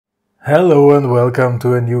Hello and welcome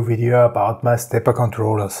to a new video about my stepper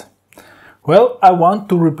controllers. Well, I want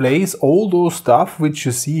to replace all those stuff which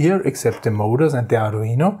you see here except the motors and the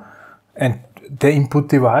Arduino and the input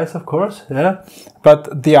device, of course, yeah.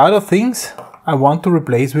 But the other things I want to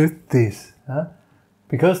replace with this,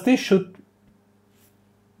 because this should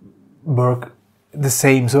work the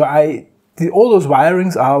same. So all those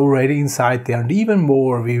wirings are already inside there, and even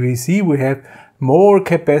more. We see we have more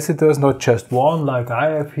capacitors, not just one like I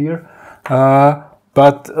have here,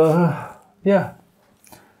 yeah,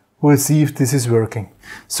 we'll see if this is working.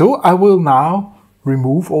 So I will now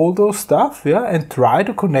remove all those stuff, yeah, and try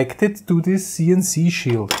to connect it to this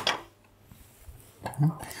CNC-Shield.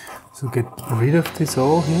 So get rid of this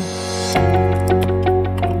all here.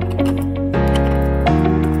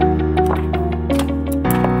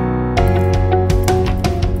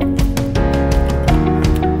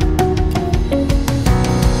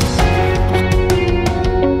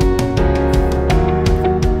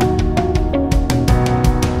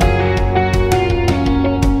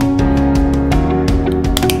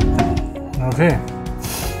 Okay,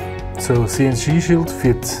 so CNC-Shield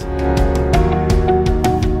fits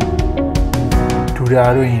to the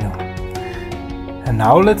Arduino. And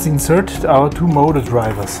now let's insert our two motor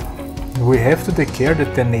drivers. We have to take care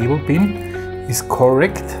that the enable pin is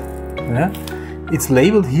correct. Yeah? It's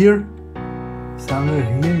labeled here, somewhere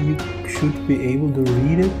here, you should be able to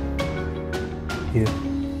read it. Here,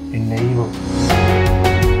 enable.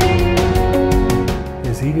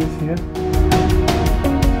 You see this here?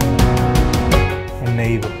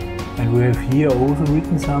 Enable, and we have here also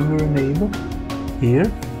written somewhere enable here,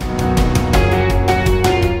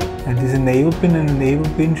 and this enable pin and enable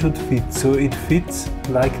pin should fit, so it fits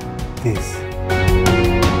like this.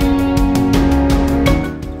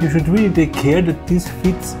 You should really take care that this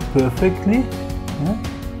fits perfectly, yeah?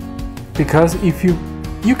 Because if you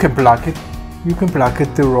can plug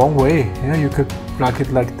it the wrong way, yeah? You could plug it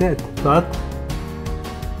like that, but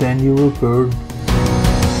then you will burn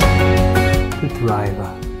the driver,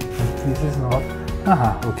 and this is not.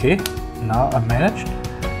 Okay, now I managed.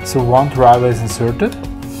 So one driver is inserted.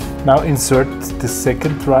 Now insert the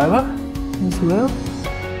second driver as well.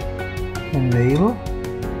 Enable,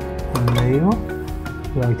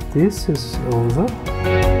 like this is also.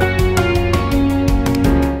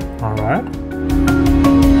 Alright.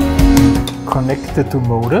 Connect the two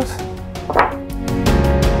motors.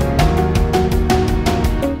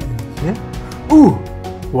 Here. Ooh!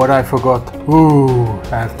 What I forgot. Ooh,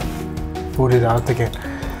 I have to put it out again.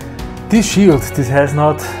 This shield, this has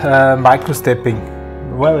not micro-stepping.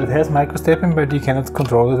 Well, it has micro-stepping, but you cannot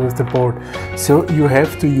control it with the board. So you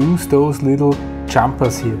have to use those little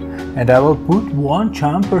jumpers here. And I will put one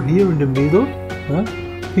jumper here in the middle,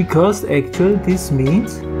 because actually this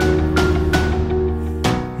means,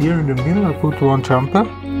 here in the middle I put one jumper.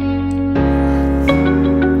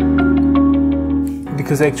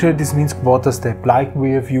 Because actually this means quarter step, like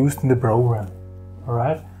we have used in the program.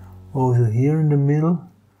 Alright? Also here in the middle,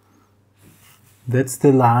 that's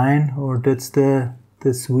the line, or that's the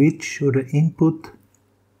switch or the input.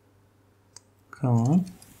 Come on.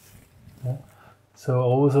 Yeah. So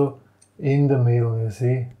also in the middle, you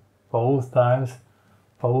see, both times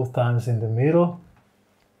in the middle,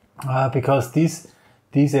 because these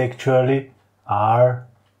actually are,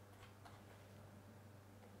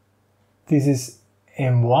 this is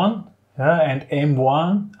M1, yeah, and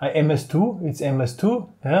M1, MS2, it's MS2,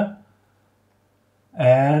 yeah,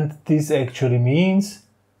 and this actually means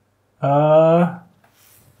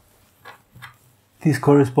this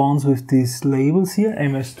corresponds with these labels here,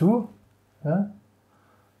 MS2, yeah,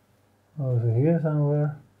 also here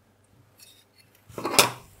somewhere.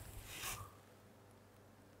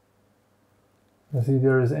 You see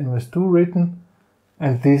there is MS2 written,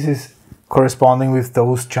 and this is corresponding with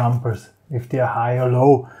those jumpers, if they are high or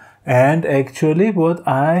low. And actually what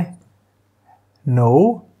I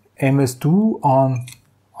know, MS2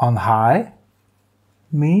 on high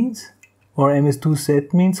means, or MS2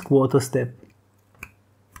 set means quarter step.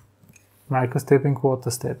 Micro stepping,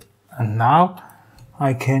 quarter step. And now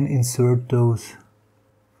I can insert those.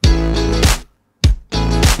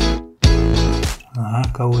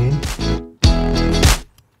 Go in.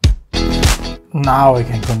 Now I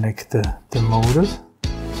can connect the motors.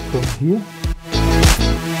 From here,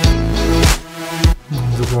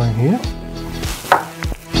 also going here.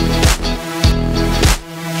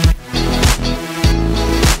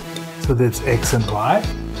 So that's X and Y.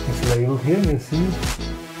 It's labeled here. You see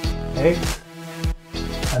X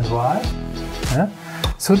and Y. Yeah?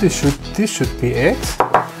 So this should be X,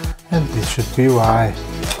 and this should be Y.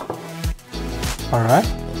 Alright.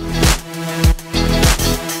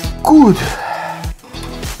 Good.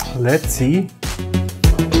 Let's see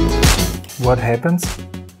what happens.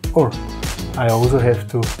 Or I also have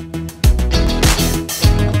to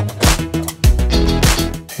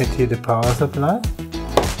add here the power supply.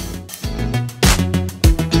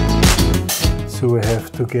 So we have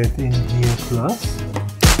to get in here plus.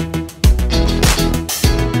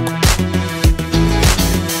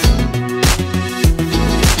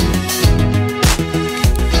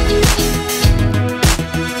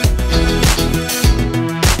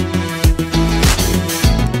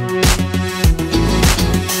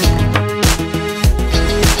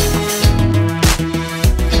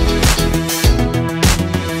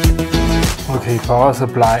 Okay, power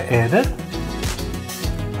supply added.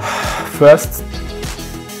 First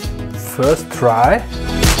try.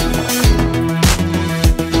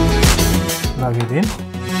 Plug it in.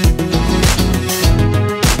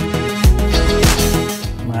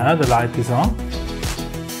 Now the light is on.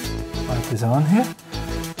 Light is on here.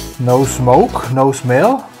 No smoke, no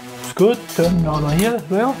smell. It's good. Turn it on here as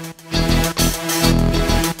well.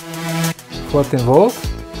 14 volt.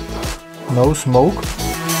 No smoke.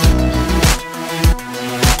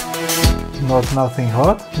 Nothing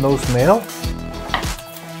hot, no smell.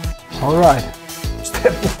 All right,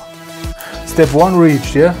 step one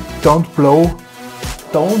reached. Yeah, don't blow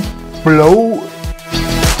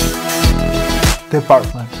the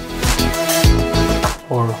apartment,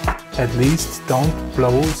 or at least don't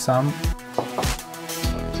blow some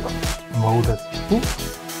molded.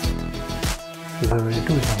 This already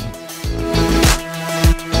do something.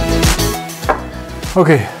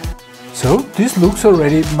 Okay. So this looks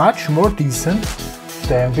already much more decent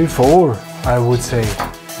than before, I would say.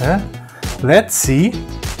 Yeah? Let's see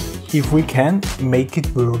if we can make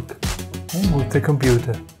it work with the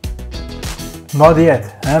computer. Not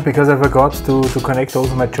yet, because I forgot to connect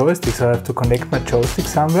also my joysticks. I have to connect my joystick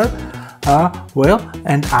somewhere. Well,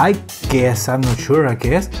 and I guess, I'm not sure, I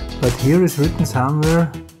guess, but here is written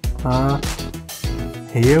somewhere,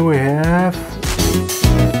 here we have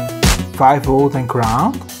 5 volt and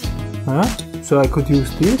ground. So I could use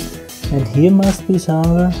this, and here must be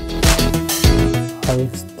somewhere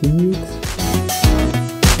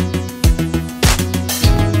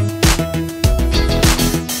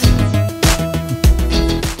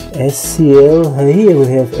SCL. Here we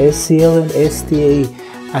have SCL and SDA.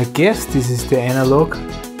 I guess this is the analog.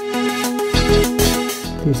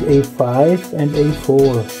 This is A5 and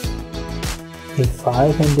A4.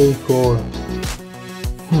 A5 and A4.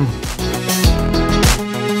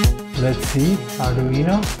 Let's see,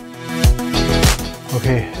 Arduino.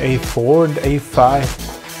 Okay, A4 and A5.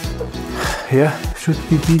 Yeah, should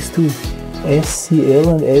be these two, SCL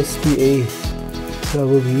and SDA. So I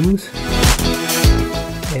will use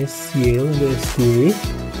SCL and SDA.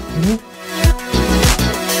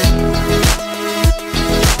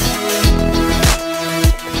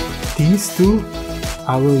 These two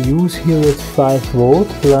I will use here at 5 volt,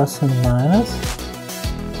 plus and minus,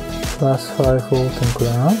 plus 5 volt and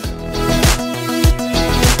ground.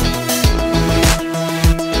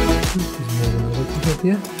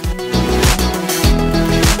 Here.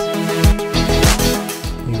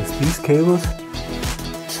 Use these cables.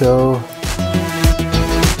 So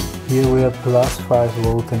here we are plus 5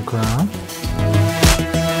 volt and ground.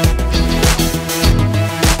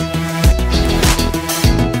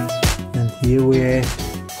 And here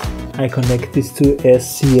I connect this to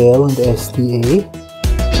SCL and SDA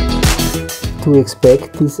to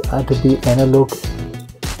expect this to be analog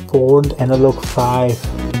 4 and analog 5.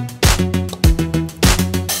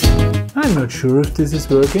 I'm not sure if this is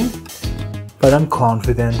working, but I'm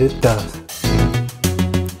confident it does.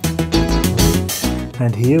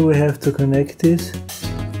 And here we have to connect this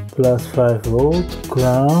plus 5 volt,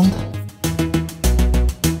 ground,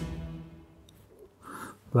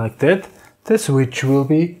 like that. The switch will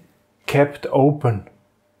be kept open.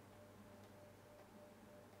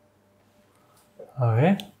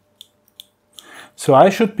 Okay. So I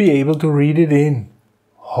should be able to read it in,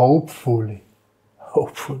 hopefully.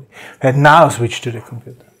 And now switch to the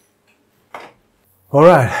computer.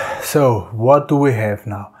 Alright, so what do we have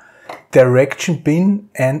now? Direction pin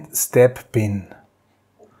and step pin.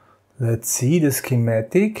 Let's see the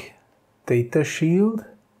schematic. Data shield.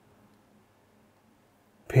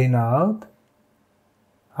 Pin out.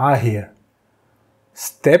 Here.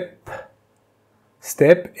 Step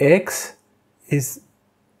X is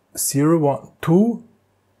 0, 1, 2.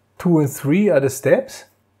 2 and 3 are the steps.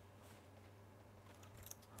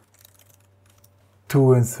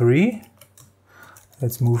 2 and 3.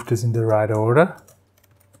 Let's move this in the right order.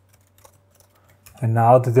 And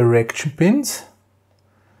now the direction pins.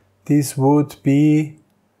 This would be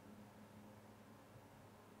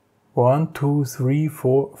 1, 2, 3,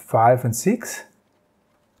 4, 5 and 6.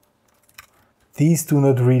 These do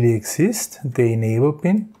not really exist. The enable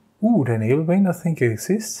pin. Ooh, the enable pin I think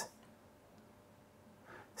exists.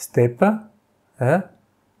 Stepper.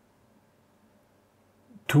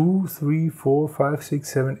 2, 3, 4, 5, 6,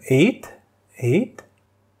 7, 8. 8.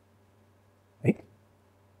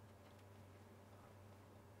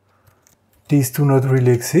 These do not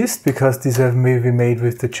really exist because these have maybe made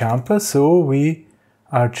with the jumper, so we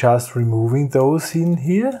are just removing those in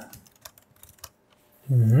here.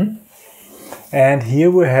 And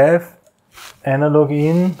here we have analog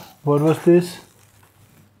in, what was this?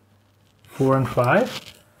 4 and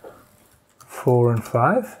 5. 4 and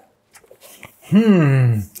 5.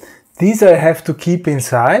 These I have to keep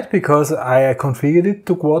inside because I configured it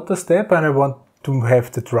to quarter step and I want to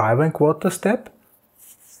have the driver in quarter step.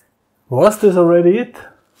 Was this already it?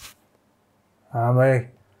 I may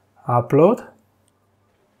upload.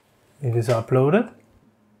 It is uploaded.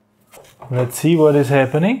 Let's see what is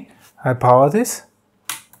happening. I power this.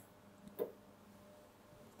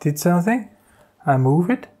 Did something. I move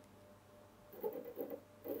it.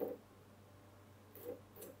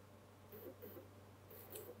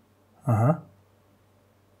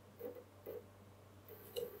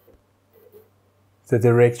 The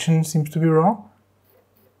direction seems to be wrong.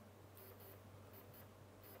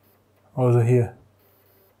 Also here.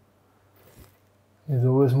 It's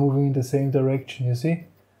always moving in the same direction, you see?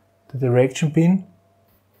 The direction pin.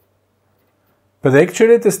 But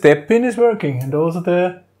actually the step pin is working and also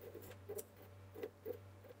the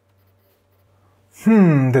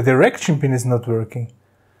the direction pin is not working.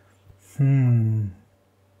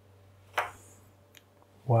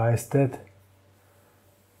 Why is that?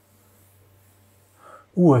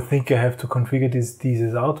 Ooh, I think I have to configure these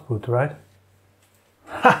as output, right?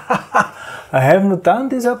 I have not done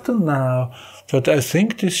this up to now, but I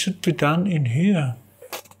think this should be done in here.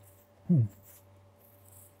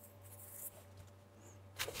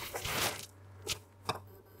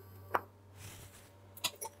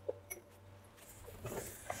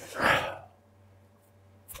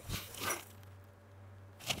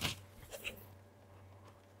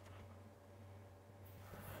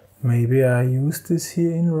 Maybe I used this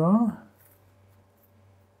here in wrong.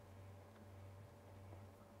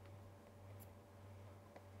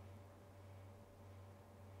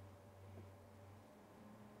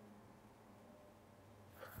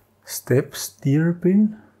 Step steer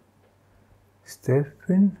pin, step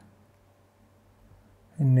pin,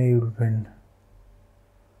 enable pin.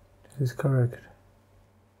 This is correct.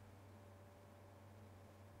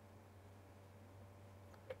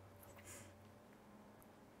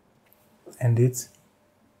 And it's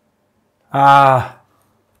that's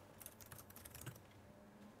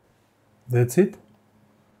it.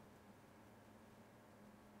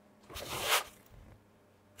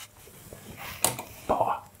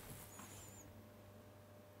 Power.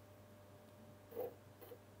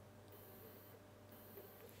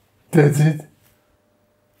 That's it.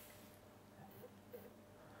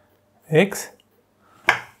 X.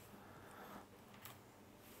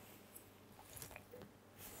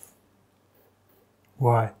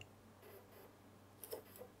 Y.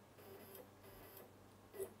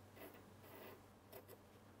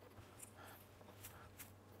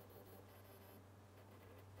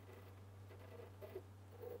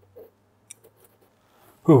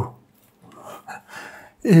 Ooh.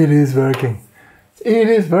 It is working. It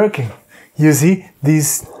is working. You see,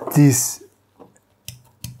 these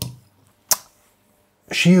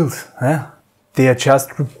shields, they are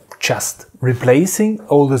just replacing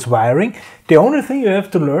all this wiring. The only thing you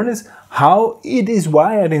have to learn is how it is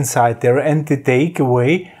wired inside there, and they take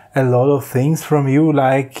away a lot of things from you,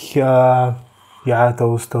 like those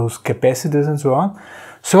capacitors and so on.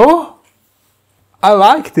 So I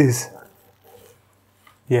like this.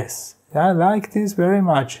 Yes, I like this very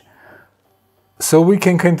much. So we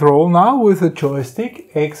can control now with a joystick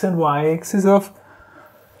X and Y axis of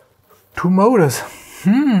two motors.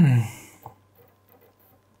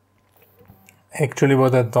 Actually,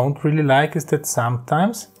 what I don't really like is that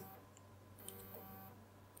sometimes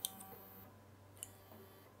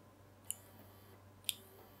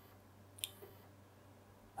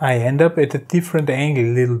I end up at a different angle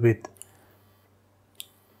a little bit.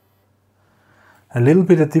 A little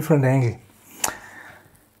bit a different angle.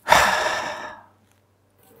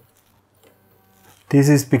 This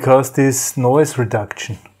is because this noise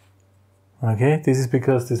reduction. Okay, this is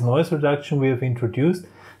because this noise reduction we have introduced,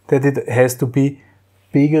 that it has to be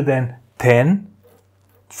bigger than 10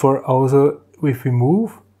 for also if we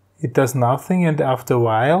move it does nothing, and after a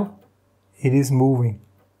while it is moving.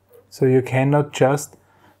 So you cannot just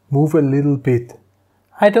move a little bit.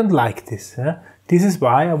 I don't like this. This is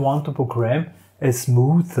why I want to program a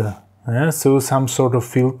smoother, so some sort of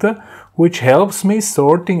filter which helps me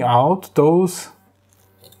sorting out those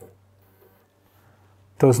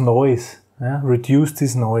noise, reduce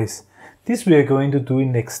this noise. This we are going to do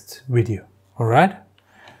in next video. Alright?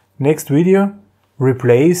 Next video,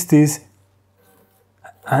 replace this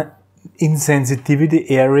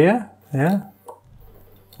insensitivity area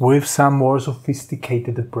with some more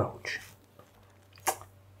sophisticated approach.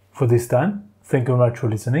 For this time, thank you very much for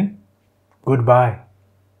listening. Goodbye.